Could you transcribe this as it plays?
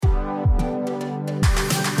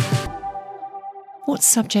What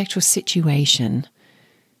subject or situation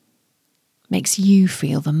makes you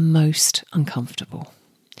feel the most uncomfortable?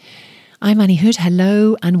 I'm Annie Hood.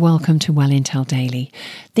 Hello and welcome to Well Intel Daily.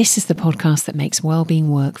 This is the podcast that makes wellbeing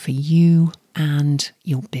work for you and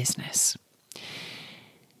your business.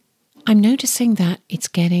 I'm noticing that it's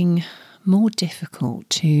getting more difficult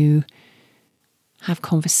to have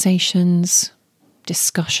conversations,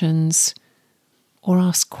 discussions, or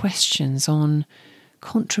ask questions on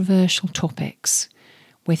controversial topics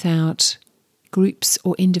without groups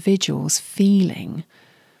or individuals feeling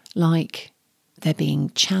like they're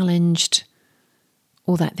being challenged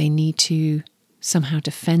or that they need to somehow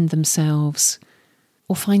defend themselves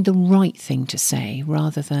or find the right thing to say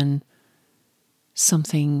rather than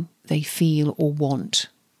something they feel or want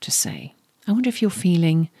to say. I wonder if you're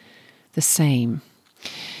feeling the same.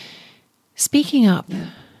 Speaking up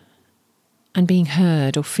and being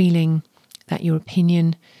heard or feeling that your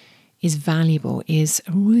opinion is valuable is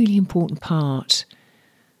a really important part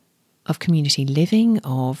of community living,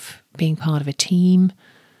 of being part of a team,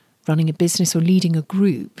 running a business or leading a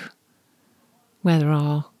group where there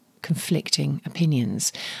are conflicting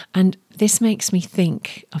opinions. And this makes me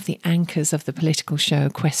think of the anchors of the political show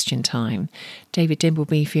Question Time, David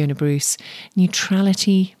Dimbleby, Fiona Bruce.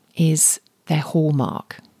 Neutrality is their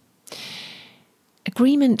hallmark.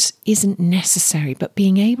 Agreement isn't necessary, but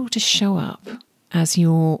being able to show up as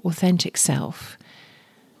your authentic self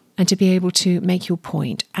and to be able to make your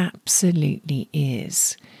point absolutely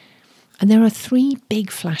is. And there are three big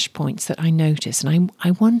flashpoints that I notice, and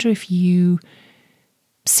I wonder if you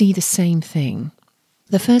see the same thing.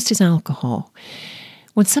 The first is alcohol.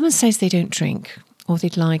 When someone says they don't drink or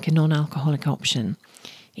they'd like a non-alcoholic option,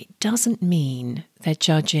 it doesn't mean they're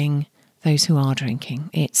judging those who are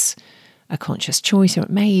drinking. It's a conscious choice, or it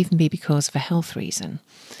may even be because of a health reason.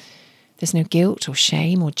 There's no guilt or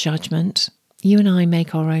shame or judgment. You and I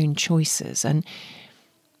make our own choices, and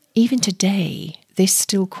even today, this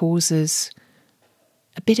still causes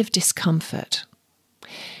a bit of discomfort.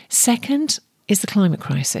 Second is the climate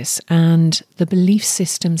crisis and the belief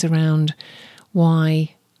systems around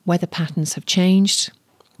why weather patterns have changed,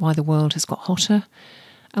 why the world has got hotter,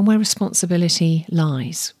 and where responsibility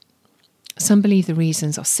lies. Some believe the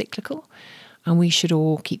reasons are cyclical and we should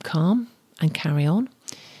all keep calm and carry on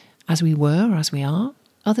as we were or as we are.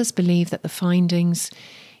 Others believe that the findings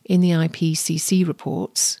in the IPCC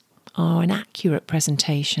reports are an accurate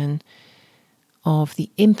presentation of the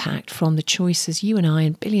impact from the choices you and I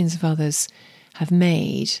and billions of others have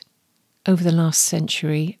made over the last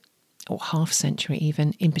century, or half century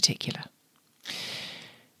even, in particular.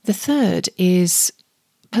 The third is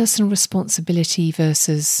personal responsibility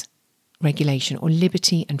versus regulation, or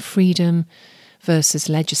liberty and freedom versus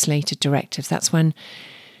legislated directives. That's when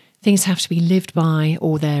things have to be lived by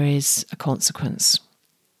or there is a consequence.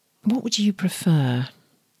 What would you prefer?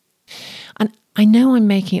 And I know I'm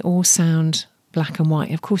making it all sound black and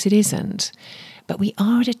white. Of course it isn't. But we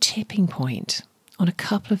are at a tipping point on a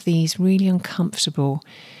couple of these really uncomfortable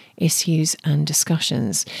issues and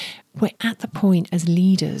discussions. We're at the point as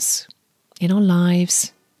leaders in our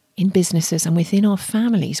lives, in businesses and within our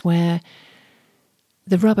families where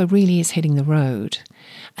the rubber really is hitting the road.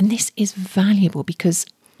 And this is valuable because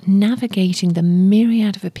navigating the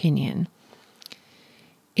myriad of opinion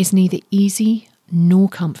is neither easy nor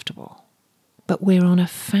comfortable. But we're on a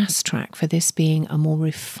fast track for this being a more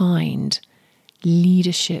refined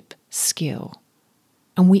leadership skill.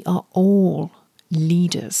 And we are all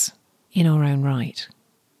leaders in our own right.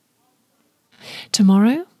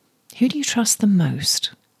 Tomorrow, who do you trust the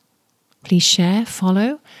most? Please share,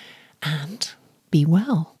 follow, and be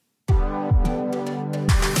well.